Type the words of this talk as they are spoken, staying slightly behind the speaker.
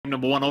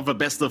number one of a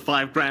best of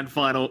 5 grand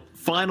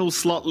final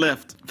slot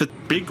left. The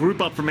big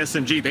group up from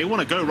SMG, they want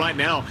to go right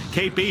now.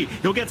 KP,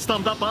 he'll get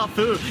stumped up.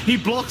 Arfu, he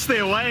blocks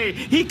their way,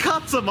 he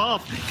cuts them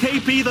off.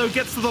 KP though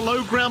gets to the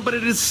low ground, but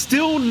it is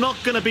still not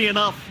going to be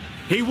enough.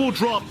 He will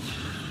drop,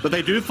 but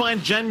they do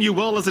find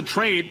Januel as a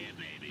trade.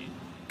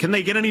 Can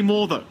they get any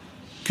more though?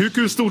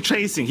 Cuckoo's still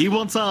chasing, he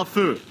wants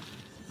Arfu.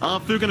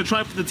 Arfu going to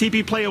try for the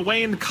TP play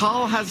away, and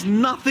Carl has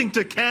nothing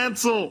to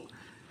cancel.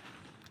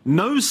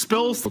 No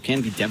spells.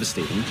 Can be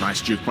devastating.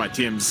 Nice juke by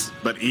Tims,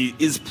 but he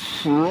is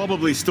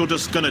probably still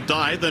just going to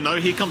die. Though no,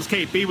 here comes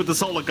KP with the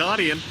Solar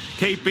Guardian.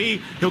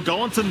 KP, he'll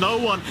go on to no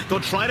one. They'll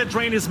try to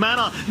drain his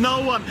mana.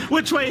 No one.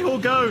 Which way he'll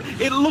go?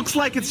 It looks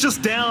like it's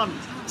just down.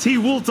 He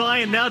will die,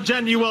 and now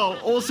Januel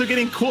also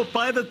getting caught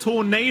by the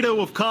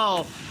tornado of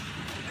Carl.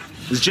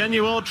 As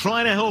Januel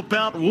trying to help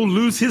out, will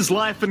lose his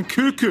life, and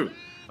Cuckoo,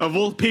 of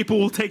all people,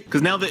 will take,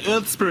 because now the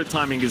Earth Spirit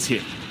timing is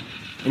here.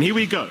 And here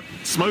we go.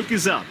 Smoke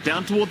is out.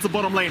 Down towards the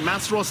bottom lane.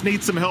 Masros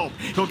needs some help.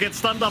 He'll get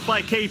stunned up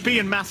by KP,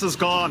 and Mass is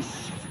gone.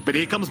 But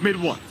here comes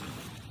mid one.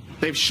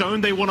 They've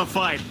shown they want to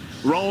fight.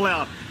 Roll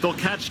out. They'll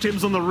catch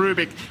Tims on the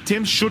Rubik.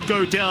 Tims should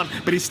go down,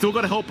 but he's still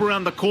got to help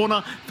around the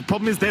corner. The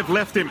problem is they've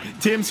left him.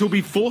 Tims, he'll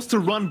be forced to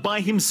run by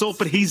himself,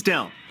 but he's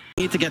down.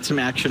 Need to get some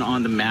action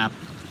on the map.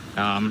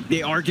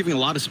 They are giving a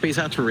lot of space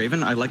out to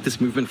Raven. I like this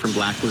movement from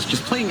Blacklist.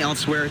 Just playing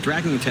elsewhere,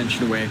 dragging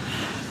attention away,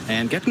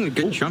 and getting a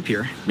good jump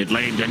here. Mid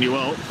lane,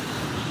 Januel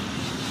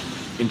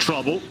in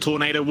trouble.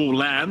 Tornado will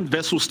land.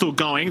 Vessel still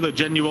going. The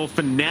Januel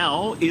for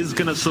now is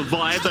going to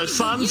survive. The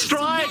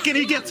Sunstrike, and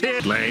he gets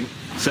hit. Lane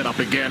set up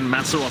again.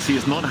 Masarossi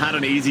has not had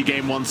an easy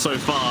game one so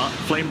far.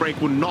 Flamebreak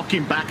will knock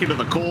him back into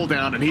the call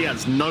down, and he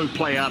has no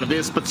play out of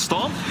this. But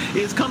Stomp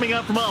is coming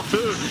out from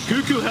Arfu.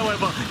 Cuckoo,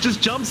 however, just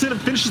jumps in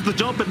and finishes the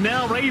job. But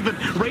now Raven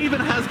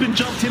has been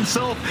jumped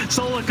himself.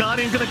 Solar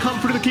Guardian going to come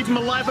through to keep him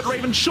alive, but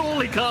Raven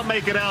surely can't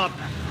make it out.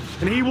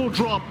 And he will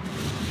drop.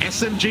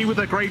 SMG with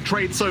a great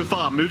trade so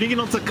far. Moving in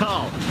onto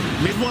Carl.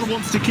 Mid one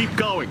wants to keep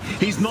going.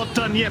 He's not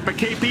done yet, but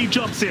KP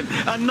jumps in.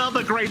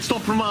 Another great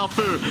stop from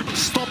Arfu,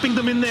 stopping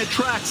them in their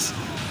tracks.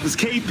 As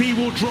KP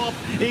will drop,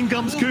 in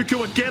comes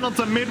Cuckoo again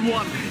onto mid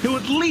one. He'll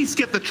at least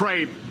get the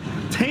trade.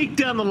 Take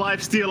down the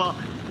Lifestealer.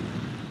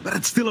 But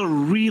it's still a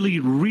really,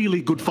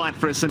 really good fight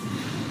for SMG.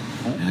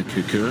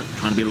 Cuckoo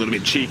trying to be a little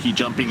bit cheeky,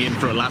 jumping in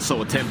for a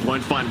lasso attempt,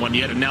 won't find one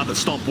yet, and now the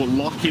Stomp will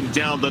lock him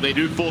down, though they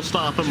do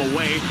four-staff him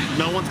away.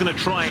 No one's going to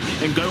try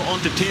and go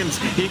onto Tims.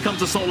 Here comes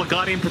the Solar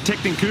Guardian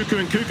protecting Cuckoo,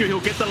 and Cuckoo,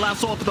 he'll get the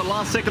lasso off at the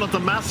last second onto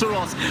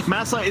Masaros.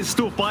 Massa is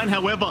still fine,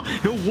 however,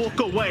 he'll walk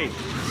away.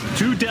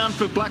 2 down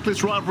for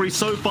Blacklist Rivalry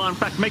so far, in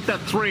fact, make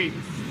that 3.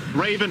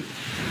 Raven,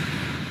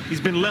 he's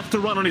been left to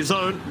run on his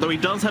own, though he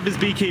does have his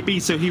BKB,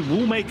 so he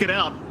will make it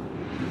out.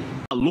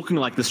 Looking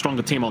like the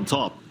stronger team on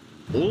top.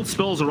 All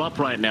spells are up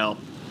right now.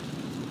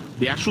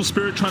 The actual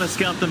Spirit trying to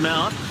scout them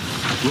out.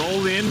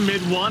 Roll in,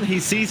 mid one.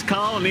 He sees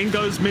Carl, and in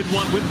goes mid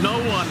one with no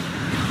one.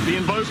 The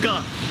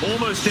Invoker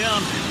almost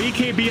down.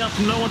 BKB up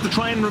from no one to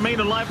try and remain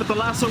alive, but the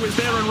lasso is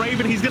there, and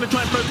Raven, he's going to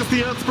try and focus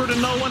the Earth Spirit,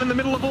 and no one in the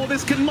middle of all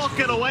this cannot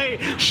get away.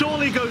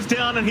 Surely goes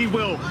down, and he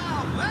will.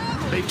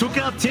 They took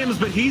out Tims,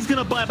 but he's going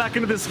to buy back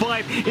into this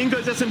fight. In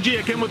goes SMG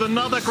again with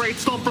another great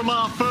stop from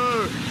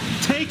Arfu.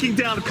 Taking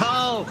down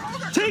Carl.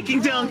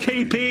 Taking down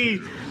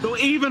KP. They'll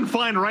even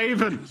find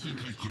Raven.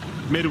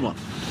 Mid one.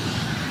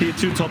 Here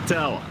 2 top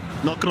tower.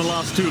 Not going to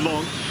last too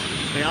long.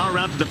 They are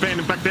around to defend.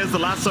 In fact, there's the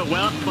lasso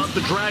out, but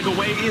the drag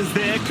away is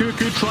there.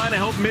 Cuckoo trying to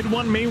help mid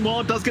one.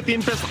 Meanwhile, does get the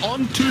infest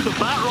onto the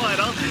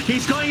Batrider.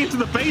 He's going into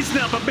the base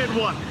now, but mid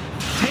one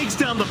takes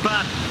down the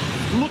Bat.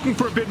 Looking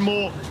for a bit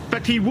more. In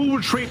fact, he will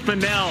retreat for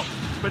now,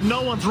 but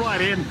no one's right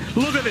in.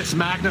 Look at this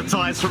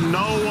magnetize from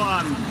no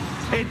one.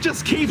 It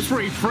just keeps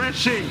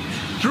refreshing.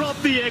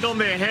 Drop the egg on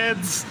their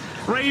heads.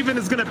 Raven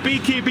is going to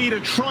BKB to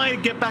try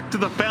and get back to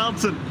the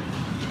fountain.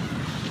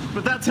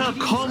 But that's how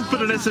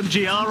confident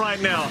SMG are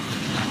right now.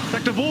 In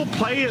fact, of all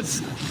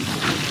players,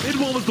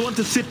 Midwall was the one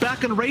to sit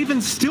back, and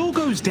Raven still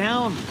goes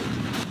down.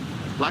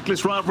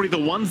 Blacklist Rivalry, the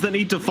ones that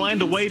need to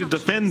find a way to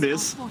defend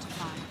this.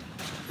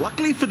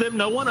 Luckily for them,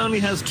 no one only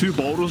has 2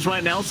 boulders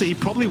right now, so he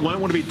probably won't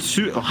want to be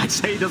too... Oh, I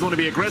say he doesn't want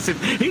to be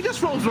aggressive. He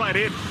just rolls right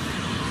in.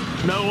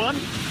 No one.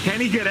 Can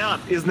he get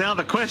out is now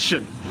the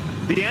question.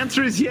 The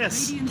answer is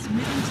yes.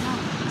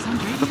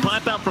 The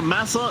pipe out from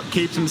Massa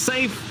keeps him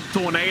safe.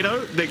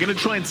 Tornado, they're going to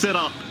try and set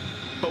up.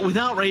 But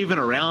without Raven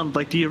around,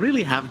 like, do you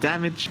really have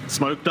damage?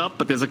 Smoked up,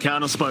 but there's a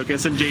counter smoke.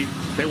 SMG,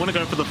 they want to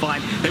go for the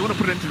fight. They want to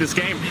put it into this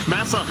game.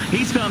 Massa,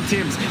 he's found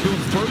Tims. He'll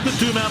throw the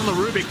Doom out on the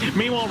Rubik.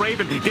 Meanwhile,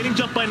 Raven getting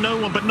jumped by no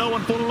one, but no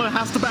one. Fallen low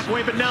has to back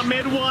away, but now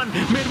mid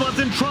one's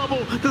in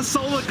trouble. The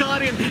Solar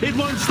Guardian, it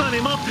won't stun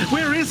him up.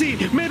 Where is he?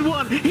 Mid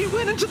one, he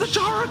went into the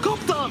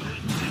gyrocopter.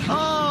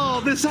 Oh,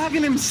 this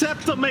Aghanim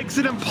Scepter makes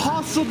it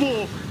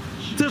impossible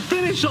to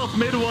finish off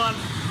mid one.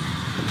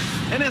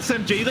 And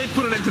SMG, they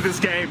put it into this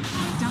game.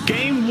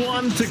 Game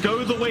 1 to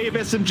go the way of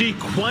SMG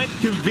quite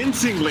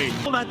convincingly.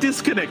 All that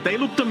disconnect, they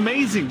looked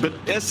amazing, but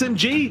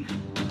SMG,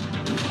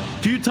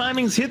 Few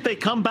timings hit, they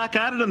come back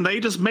at it, and they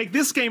just make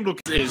this game look...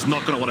 Is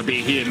not going to want to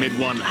be here. Mid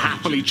one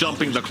happily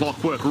jumping the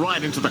clockwork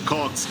right into the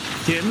cogs.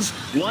 Tims,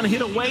 one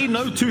hit away,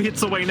 no 2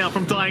 hits away now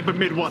from dying, but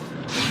mid one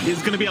is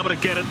going to be able to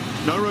get it.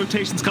 No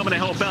rotations coming to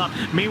help out.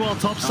 Meanwhile,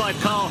 topside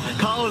Carl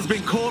has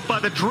been caught by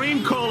the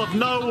dream call of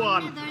no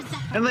one,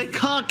 and they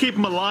can't keep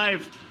him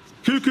alive.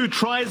 Cuckoo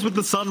tries with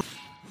the sun.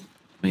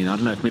 I mean, I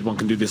don't know if mid one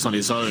can do this on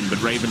his own, but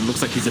Raven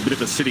looks like he's a bit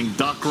of a sitting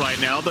duck right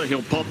now, though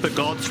he'll pop the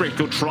God Strike.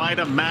 He'll try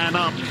to man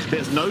up.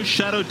 There's no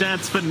Shadow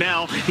Dance for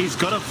now. He's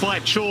got to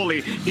fight,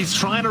 surely. He's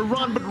trying to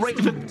run, but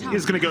Raven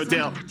is going to go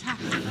down.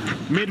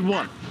 Mid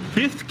one,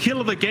 5th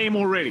kill of the game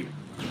already.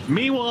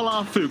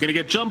 Meanwhile, Afu going to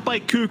get jumped by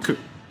Cuckoo.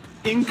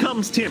 In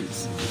comes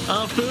Tims.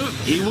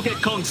 Afu, he will get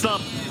conked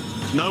up.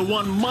 No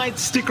one might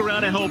stick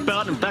around and help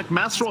out. In fact,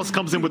 Masros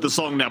comes in with the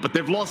song now, but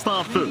they've lost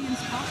Afu.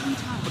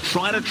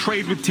 Try to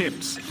trade with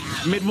Tims.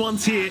 Mid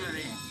one's here.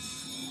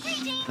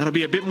 That'll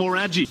be a bit more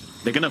agi.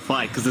 They're going to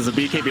fight because there's a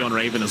BKB on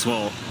Raven as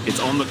well. It's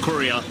on the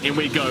courier. In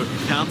we go.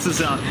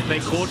 Pounces out. They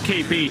caught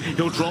KP.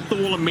 He'll drop the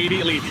wall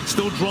immediately.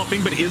 Still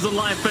dropping, but is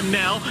alive for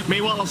now.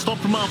 Meanwhile, a stop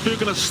from Afu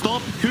going to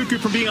stop Cuckoo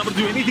from being able to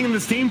do anything in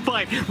this team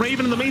fight.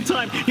 Raven, in the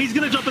meantime, he's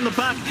going to jump in the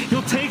back.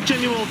 He'll take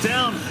Genuel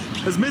down.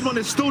 As mid one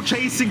is still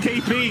chasing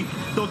KP.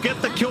 They'll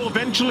get the kill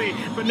eventually.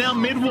 But now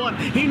mid one,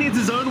 he needs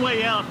his own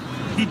way out.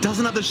 He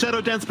doesn't have the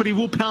Shadow Dance, but he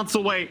will pounce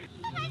away.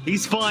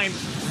 He's fine.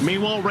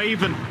 Meanwhile,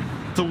 Raven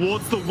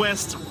towards the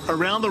west,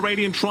 around the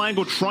Radiant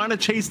Triangle, trying to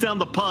chase down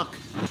the puck.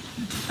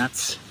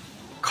 That's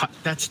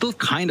still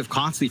kind of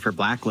costly for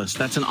BLACKLIST.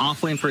 That's an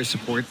offlane for his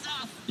support.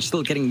 You're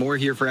still getting more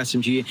here for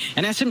SMG.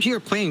 And SMG are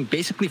playing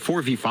basically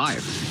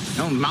 4v5.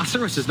 No,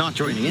 Masteros is not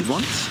joining in. Mid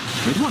one,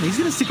 he's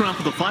going to stick around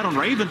for the fight on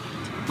Raven.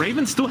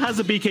 Raven still has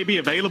a BKB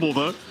available,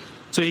 though,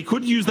 so he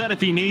could use that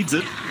if he needs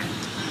it.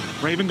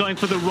 Raven going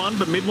for the run,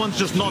 but mid one's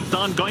just not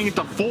done. Going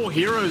into 4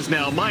 heroes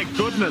now. My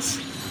goodness.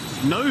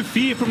 No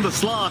fear from the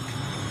Slark.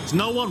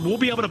 No one will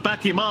be able to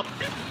back him up.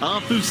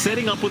 Afu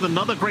setting up with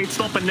another great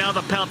stop, and now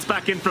the pounce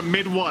back in from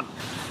mid one.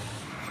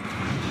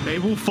 They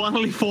will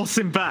finally force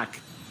him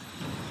back.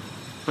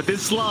 But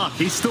this Slark,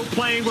 he's still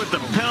playing with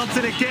them.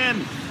 Pouncing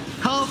again.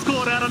 Carl's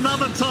caught out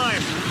another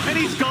time, and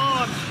he's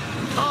gone.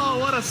 Oh,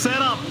 what a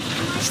setup.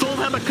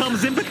 Stormhammer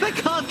comes in, but they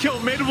can't kill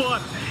mid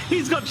one.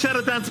 He's got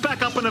Shadow Dance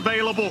back up and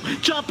available,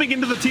 jumping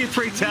into the tier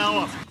 3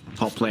 tower.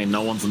 Top lane,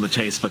 no one's in the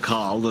chase for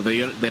Carl. They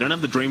don't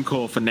have the Dream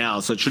Core for now,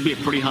 so it should be a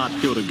pretty hard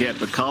kill to get,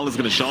 but Carl is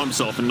going to show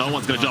himself, and no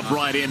one's going to jump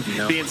right in.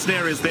 No. The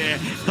ensnare is there.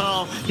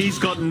 Carl, he's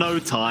got no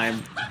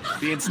time.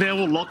 The ensnare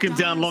will lock him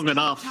down long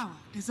enough.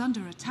 Is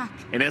under attack.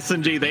 In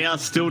SMG, they are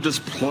still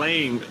just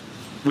playing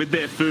with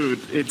their food,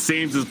 it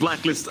seems, as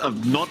BLACKLIST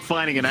of not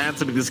finding an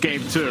answer to this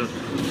game too.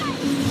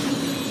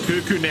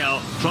 Cuckoo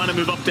now trying to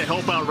move up to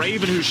help out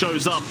Raven, who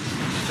shows up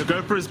to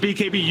go for his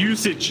BKB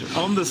usage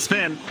on the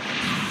Sven.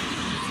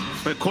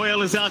 But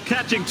Coil is out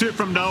catching too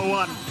from no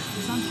one.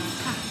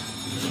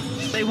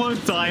 They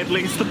won't die at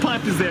least. The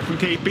pipe is there from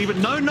KP, but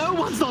no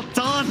one's not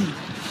done.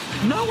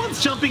 No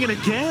one's jumping in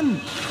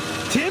again.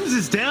 Tims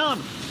is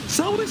down.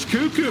 So is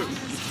Cuckoo.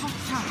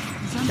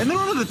 And they're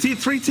on the tier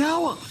 3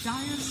 tower.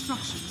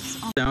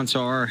 Downs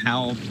are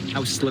how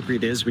slippery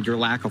it is with your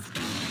lack of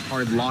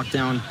hard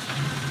lockdown.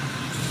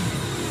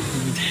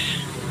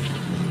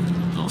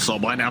 So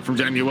by now from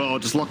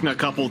Genuel, just locking a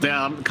couple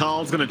down.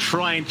 Carl's going to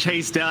try and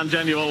chase down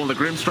Genuel on the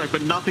Grimstrike,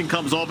 but nothing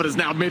comes of it as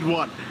now mid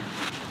one.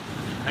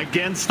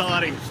 Again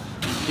starting.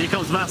 Here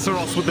comes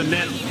Masseros with the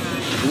net.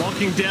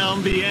 Locking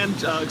down the end,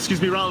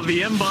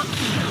 the Ember.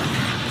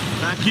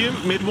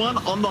 Vacuum, mid one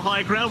on the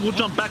high ground. We'll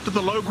jump back to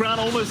the low ground,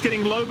 almost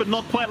getting low, but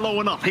not quite low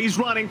enough. He's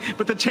running,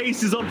 but the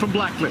chase is on from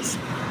BLACKLIST.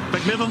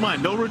 But never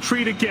mind, no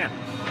retreat again.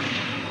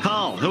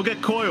 Carl, he'll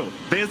get coiled.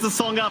 There's the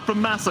song out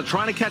from Massa,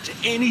 trying to catch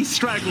any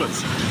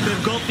stragglers.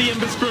 They've got the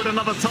Ember Spirit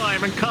another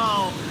time, and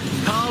Carl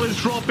is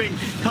dropping.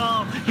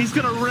 Carl, he's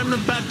going to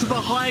remnant back to the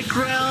high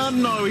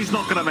ground. No, he's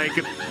not going to make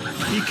it.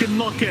 He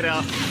cannot get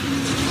out.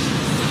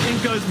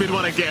 In goes mid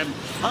one again.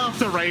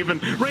 After Raven.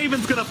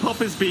 Raven's going to pop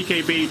his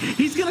BKB.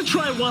 He's going to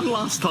try one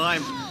last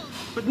time.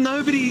 But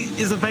nobody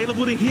is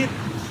available to hit.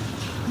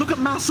 Look at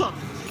Massa.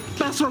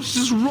 Massa's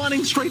just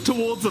running straight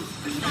towards him.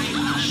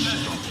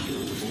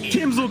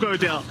 Tims will go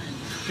down.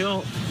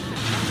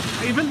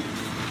 Raven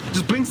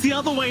just blinks the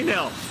other way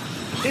now.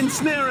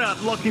 Ensnare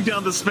out, locking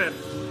down the Sven.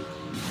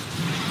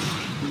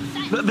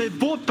 They've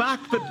bought back,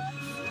 but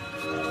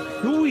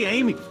who are we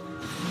aiming?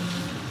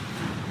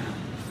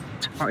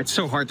 It's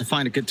so hard to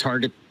find a good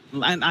target.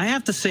 And I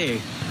have to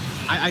say,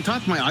 I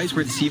thought my eyes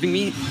were deceiving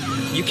me.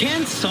 You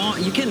can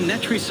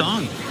net tree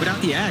song without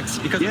the Axe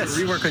because of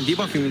the rework on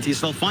debuff immunities.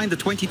 They'll find the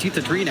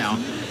 22-3 now.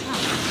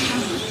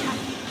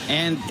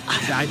 And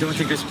I don't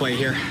think there's play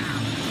here.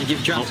 If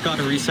you've just got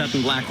a reset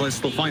in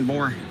BLACKLIST, they'll find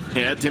more.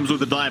 Yeah, Tims with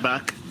the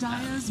dieback.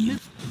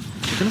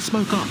 They're gonna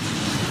smoke up.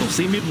 We'll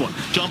see mid one.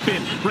 Jump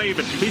in.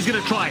 Raven, he's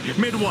gonna try.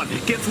 Mid one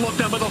gets locked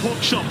down by the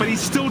hook shot, but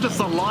he's still just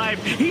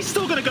alive. He's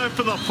still gonna go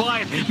for the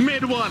fight.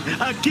 Mid one,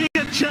 a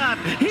Giga Chat.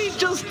 He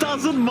just does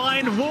doesn't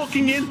mind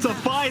walking into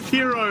 5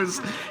 heroes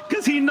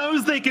because he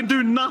knows they can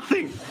do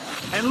nothing.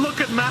 And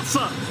look at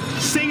Massa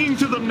singing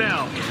to them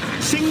now.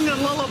 Singing a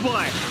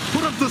lullaby.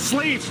 Put him to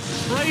sleep.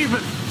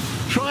 Raven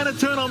trying to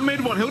turn on mid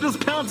one. He'll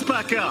just pounce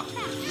back out.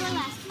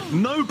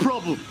 No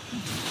problem.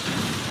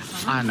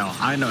 I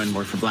know in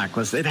more for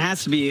Blacklist. It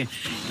has to be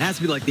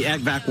like the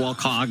egg back wall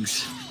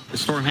cogs, the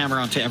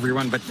Stormhammer onto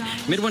everyone, but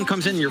mid one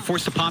comes in, you're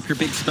forced to pop your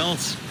big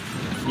spells.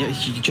 You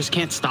just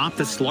can't stop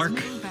this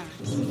Slark.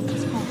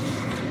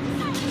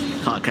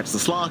 Can't catch the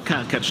Slark,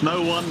 can't catch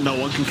no one. No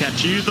one can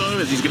catch you though,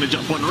 as he's going to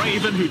jump on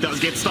Raven, who does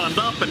get stunned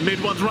up, and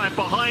mid one's right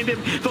behind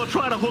him. They'll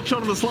try to hook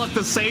shot on the Slark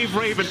to save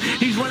Raven.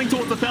 He's running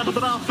towards the fountain,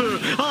 but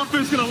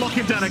Arfu's going to lock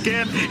him down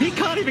again. He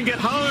can't even get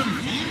home.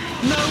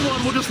 No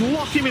one will just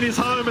lock him in his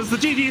home, as the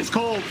GG is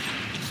called.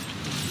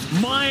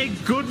 My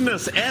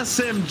goodness,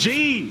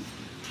 SMG.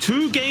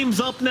 2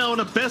 games up now in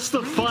a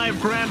best-of-5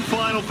 grand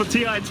final for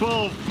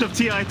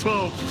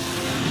TI12.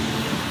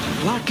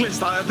 Blacklist,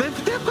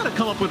 they've got to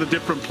come up with a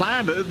different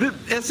plan. The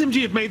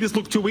SMG have made this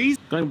look too easy.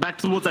 Going back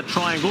towards that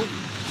triangle.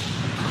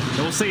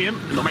 They'll see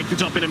him. They'll make the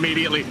jump in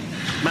immediately.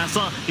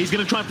 Massa, he's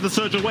going to try for the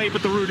surge away,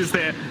 but the root is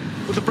there.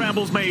 With the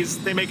Brambles maze,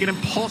 they make it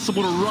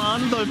impossible to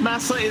run, though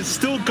Massa is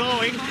still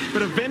going,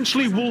 but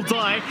eventually will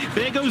die.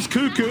 There goes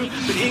Cuckoo,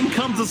 but in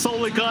comes the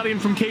Solar Guardian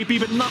from KP,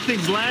 but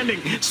nothing's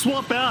landing.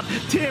 Swap out.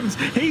 Tims,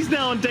 he's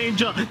now in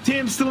danger.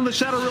 Tims still in the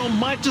Shadow Realm,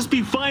 might just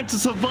be fine to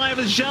survive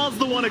as Zhao's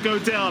the one to go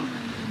down.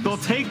 They'll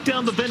take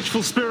down the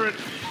Vengeful Spirit.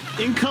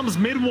 In comes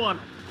mid one.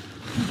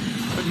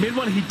 But mid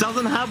one, he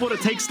doesn't have what it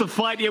takes to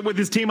fight yet with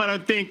his team, I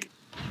don't think.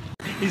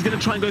 He's going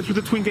to try and go through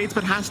the Twin Gates,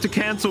 but has to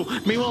cancel.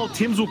 Meanwhile,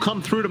 Tims will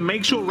come through to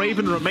make sure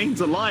Raven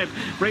remains alive.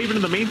 Raven,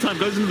 in the meantime,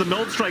 goes into the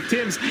Meld Strike.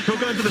 Tims, he'll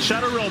go into the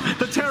Shadow Realm.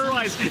 The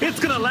Terrorize, it's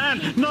going to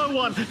land. No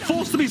one.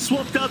 Forced to be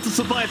swapped out to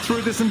survive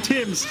through this, and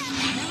Tims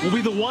will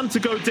be the one to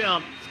go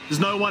down. There's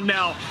no one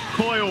now.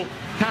 Coil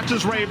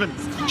catches Raven.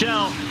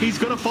 Zhao, he's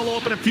going to follow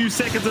up in a few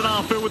seconds at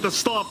Arfu with the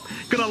stop.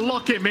 Going to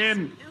lock him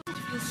in.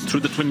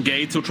 Through the Twin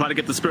Gates, he'll try to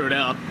get the Spirit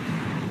out.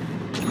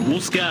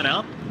 Will scout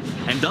out.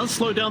 And does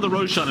slow down the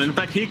Roshan. And in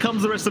fact, here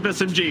comes the rest of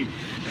SMG.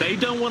 They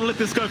don't want to let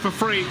this go for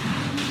free.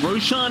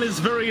 Roshan is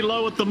very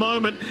low at the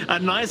moment. A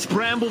nice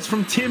Brambles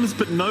from Tims,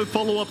 but no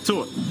follow-up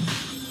to it.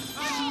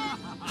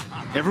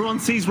 Everyone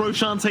sees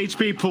Roshan's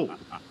HP pull.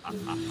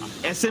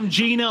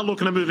 SMG now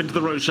looking to move into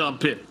the Roshan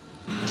pit.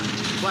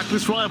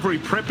 Blacklist Rivalry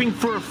prepping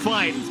for a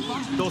fight.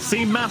 They'll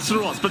see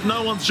Masseros, but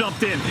no one's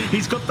jumped in.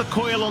 He's got the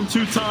coil on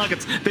 2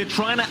 targets. They're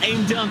trying to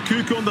aim down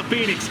Cuckoo on the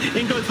Phoenix.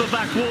 In goes the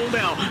back wall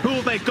now. Who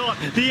have they got?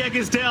 The egg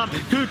is down.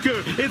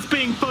 Cuckoo, it's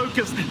being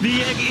focused.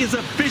 The egg is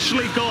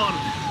officially gone.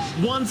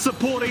 1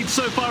 support each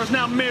so far is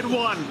now mid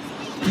one.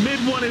 Mid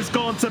one is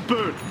gone to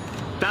boot.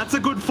 That's a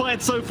good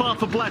fight so far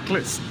for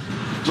Blacklist.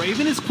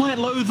 Raven is quite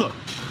low though.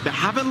 They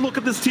haven't looked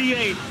at this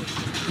TA.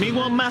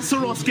 Meanwhile,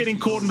 Masseros getting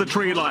caught in the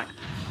tree line.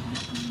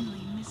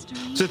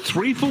 It's a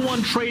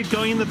 3-for-1 trade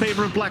going in the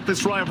favor of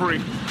Blacklist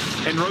Rivalry.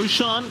 And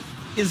Roshan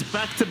is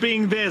back to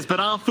being theirs, but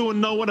Arfu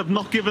and no one have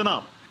not given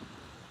up.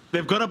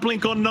 They've got to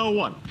blink on no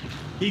one.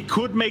 He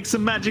could make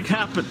some magic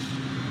happen.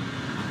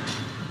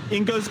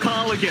 In goes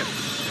Carl again.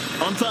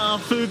 Onto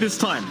Arfu this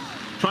time.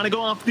 Trying to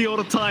go after the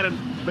Auto Titan,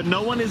 but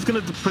no one is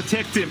going to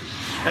protect him.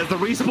 As the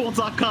respawns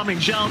are coming,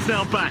 Zhao's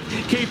now back.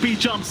 KP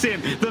jumps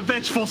in. The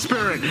Vengeful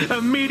Spirit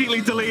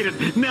immediately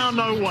deleted. Now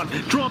no one.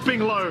 Dropping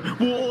low.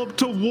 Will orb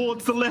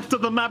towards the left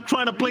of the map,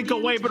 trying to blink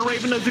away, but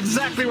Raven knows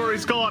exactly where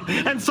he's gone.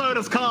 And so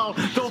does Carl.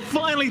 They'll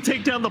finally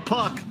take down the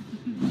puck.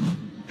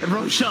 And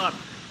Roshan,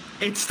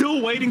 it's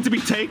still waiting to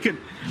be taken.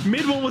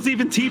 Mid one was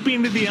even TPing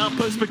into the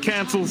outpost, but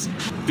cancels.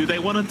 Do they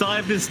want to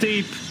dive this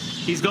deep?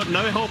 He's got no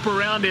help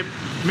around him.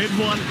 Mid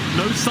one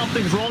knows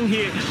something's wrong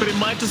here, but it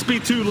might just be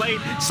too late.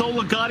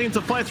 Solar Guardian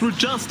to fight through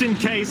just in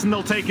case, and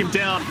they'll take him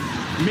down.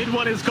 Mid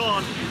one is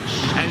gone,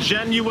 and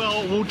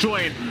Januel will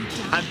join.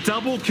 A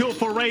double kill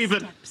for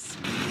Raven.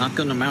 Not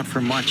going to mount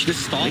for much.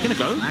 Just stall. They're going to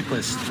go.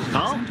 Blacklist.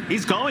 Carl,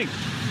 he's going.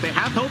 They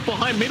have help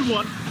behind mid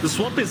one. The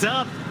swap is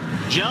out.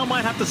 Zhao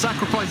might have to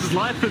sacrifice his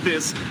life for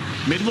this.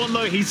 Mid one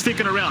though, he's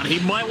sticking around. He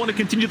might want to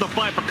continue the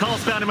fight, but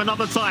Carl's found him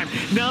another time.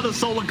 Now the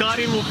Solar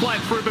Guardian will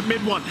fight through, but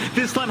mid one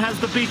this time has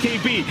the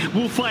BKB.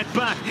 Will fight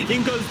back.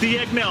 In goes the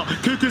egg now.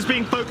 Cuckoo's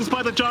being focused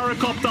by the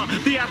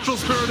Gyrocopter. The actual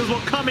Spirit as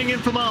well coming in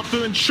from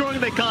Arfu, ensuring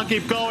they can't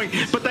keep going,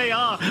 but they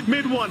are.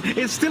 Mid one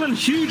is still in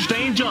huge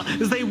danger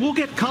as they will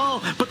get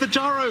Carl, but the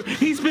Gyro,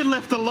 he's been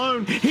left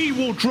alone. He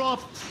will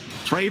drop.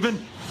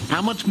 Raven,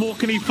 how much more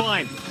can he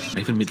find?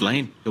 Raven mid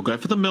lane. He'll go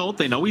for the meld.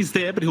 They know he's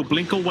there, but he'll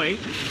blink away.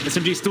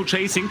 SMG still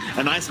chasing.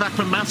 A nice back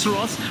from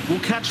Masseros. Will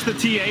catch the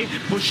TA.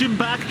 Push him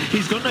back.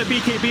 He's got no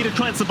BKB to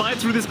try and survive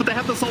through this, but they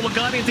have the Solar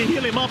Guardian to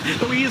heal him up,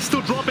 though he is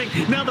still dropping.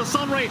 Now the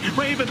Sunray.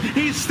 Raven,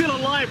 he's still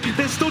alive.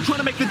 They're still trying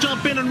to make the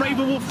jump in, and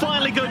Raven will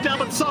finally go down,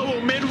 but so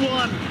will mid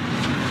one.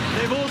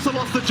 They've also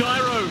lost the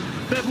Gyro.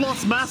 They've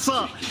lost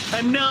Massa.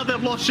 And now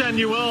they've lost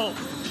Januel.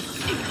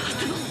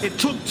 It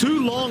took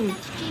too long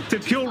to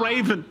kill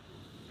Raven.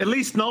 At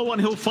least no one.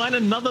 He'll find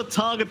another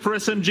target for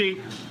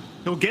SMG.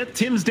 He'll get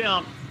Tims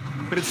down,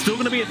 but it's still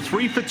going to be a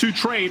 3-for-2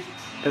 trade.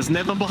 As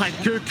never mind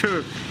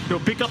Cuckoo. He'll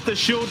pick up the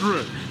shield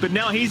room, but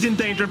now he's in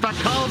danger. In fact,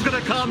 Carl's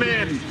gonna come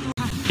in.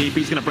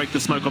 KP's gonna break the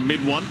smoke on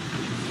mid one.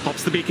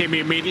 Pops the BKB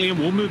immediately and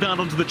will move out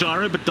onto the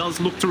gyro, but does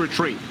look to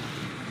retreat.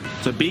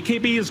 So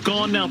BKB is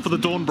gone now for the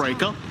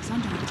Dawnbreaker.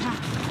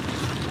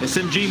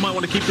 SMG might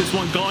want to keep this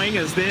one going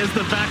as there's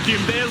the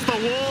vacuum, there's the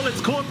wall, it's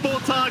caught 4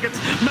 targets.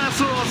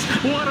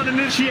 Massaros, one on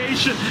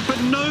initiation,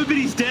 but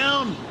nobody's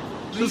down.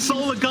 The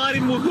Solar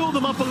Guardian will heal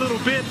them up a little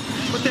bit,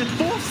 but they're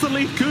forced to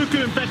leave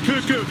Cuckoo. In fact,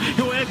 Cuckoo,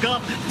 he'll egg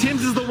up.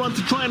 Tims is the one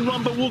to try and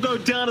run, but will go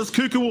down as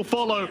Cuckoo will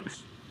follow.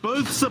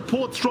 Both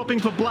supports dropping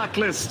for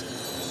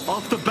Blacklist.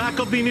 Off the back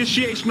of the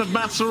initiation of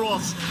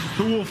Massaros,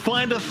 who will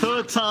find a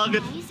 3rd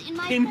target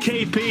in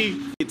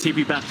KP.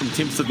 TP back from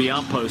Tims to the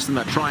outpost, and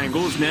that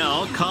triangles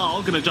now.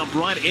 Carl gonna jump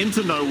right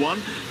into no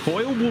one.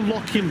 Coil will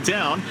lock him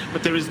down,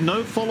 but there is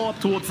no follow-up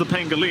towards the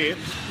Pangolier.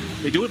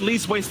 They do at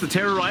least waste the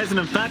Terrorize, and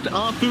in fact,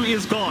 Arthur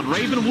is gone.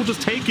 Raven will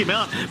just take him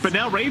out, but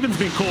now Raven's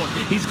been caught.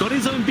 He's got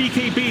his own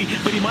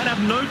BKB, but he might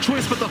have no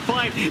choice but to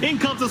fight. In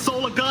comes the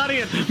Solar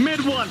Guardian,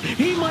 mid one.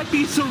 He might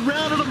be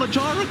surrounded on the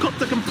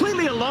gyrocopter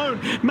completely alone.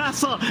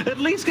 Massa at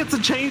least gets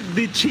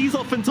the cheese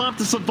off in time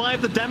to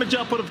survive the damage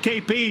output of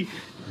KP.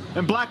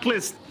 And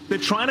Blacklist, they're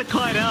trying to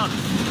kite out,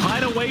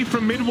 hide away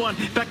from mid one.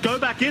 In fact, go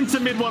back into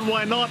mid one,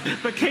 why not?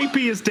 But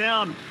KP is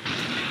down.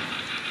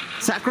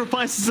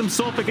 Sacrifices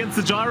himself against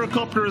the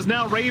gyrocopter as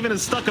now Raven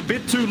is stuck a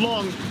bit too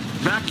long.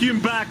 Vacuum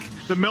back,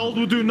 the meld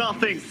will do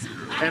nothing.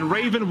 And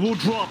Raven will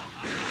drop,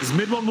 as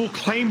mid one will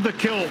claim the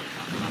kill.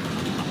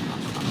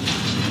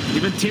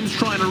 Even Tim's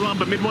trying to run,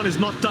 but mid one is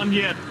not done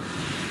yet.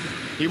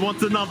 He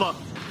wants another.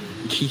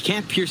 He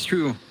can't pierce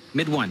through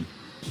mid one,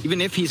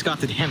 even if he's got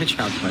the damage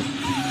output.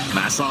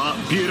 Massa,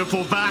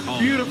 beautiful back,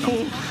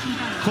 beautiful.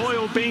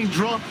 Coil being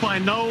dropped by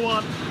no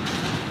one.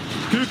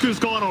 Cuckoo's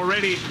gone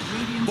already.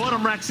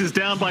 Bottom racks is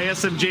down by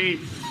SMG.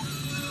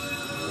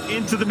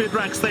 Into the mid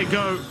racks they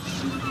go.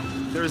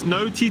 There is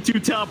no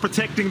T2 tower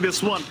protecting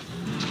this one.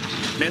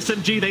 And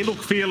SMG, they look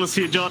fearless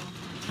here, John.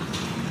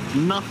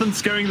 Nothing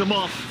scaring them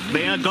off.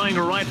 They are going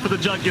right for the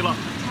jugular.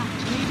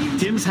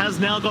 Tims has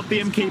now got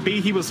the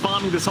MKB he was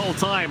farming this whole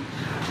time.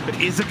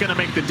 But is it going to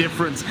make the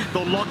difference?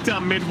 They'll lock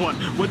down mid one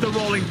with the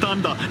Rolling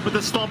Thunder, with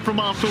the stop from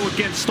Arthur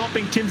again,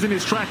 stopping Tims in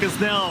his trackers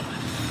now.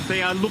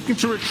 They are looking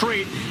to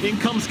retreat. In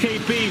comes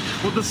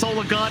KP with the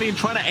Solar Guardian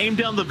trying to aim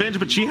down the Venge,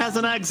 but she has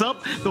an Ags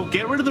up. They'll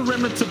get rid of the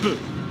Remnant to boot.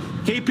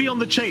 KP on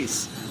the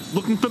chase,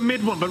 looking for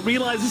mid one, but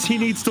realizes he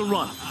needs to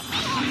run.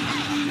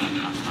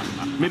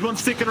 Mid one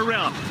sticking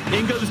around.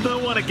 In goes no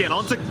one again.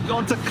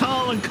 Onto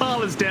Carl, and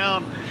Carl is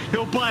down.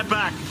 He'll buy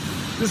back.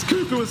 This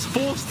Cuckoo is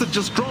forced to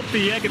just drop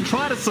the egg and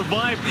try to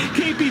survive.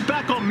 KP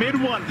back on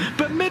mid one,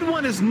 but mid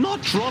one is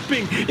not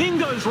dropping. In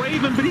goes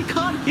Raven, but he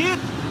can't hit.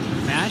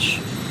 Mash.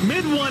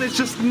 Mid one is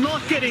just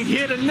not getting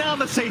hit, and now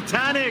the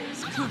Satanic.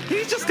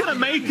 He's just gonna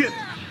make it.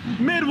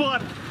 Mid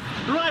one,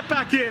 right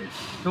back in.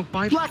 No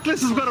buyback.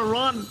 Blacklist has got to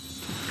run.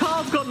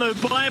 Carl's got no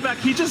buyback.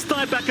 He just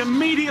died back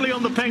immediately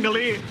on the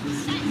Pangolier.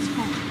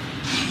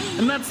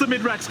 And that's the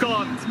mid racks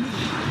gone.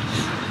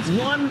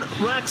 1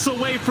 racks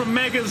away from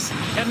Megas,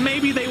 and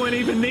maybe they weren't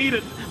even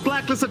needed.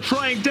 Blacklist are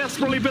trying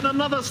desperately, but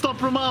another stop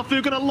from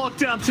Arthur, gonna lock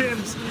down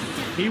Tims.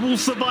 He will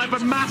survive,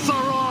 but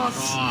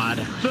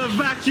Massaros, the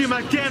vacuum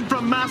again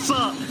from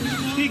Massa.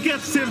 He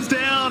gets Tims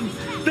down.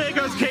 There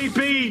goes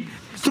KP.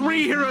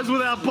 3 heroes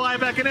without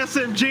buyback, and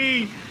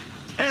SMG.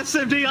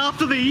 SMG,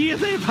 after the year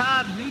they've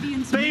had,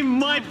 they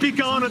might be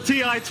going to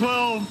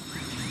TI12.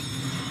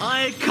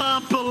 I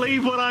can't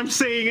believe what I'm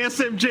seeing.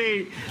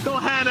 SMG, they'll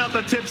hand out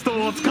the tips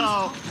towards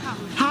Carl.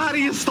 How do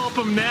you stop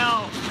them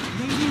now?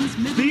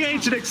 The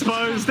Ancient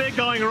exposed, they're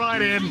going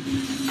right in.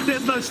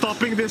 There's no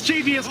stopping this.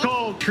 GG is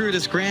called. Through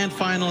this grand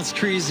finals,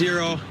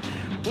 3-0.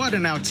 What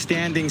an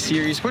outstanding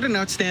series. What an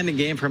outstanding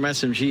game from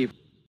SMG.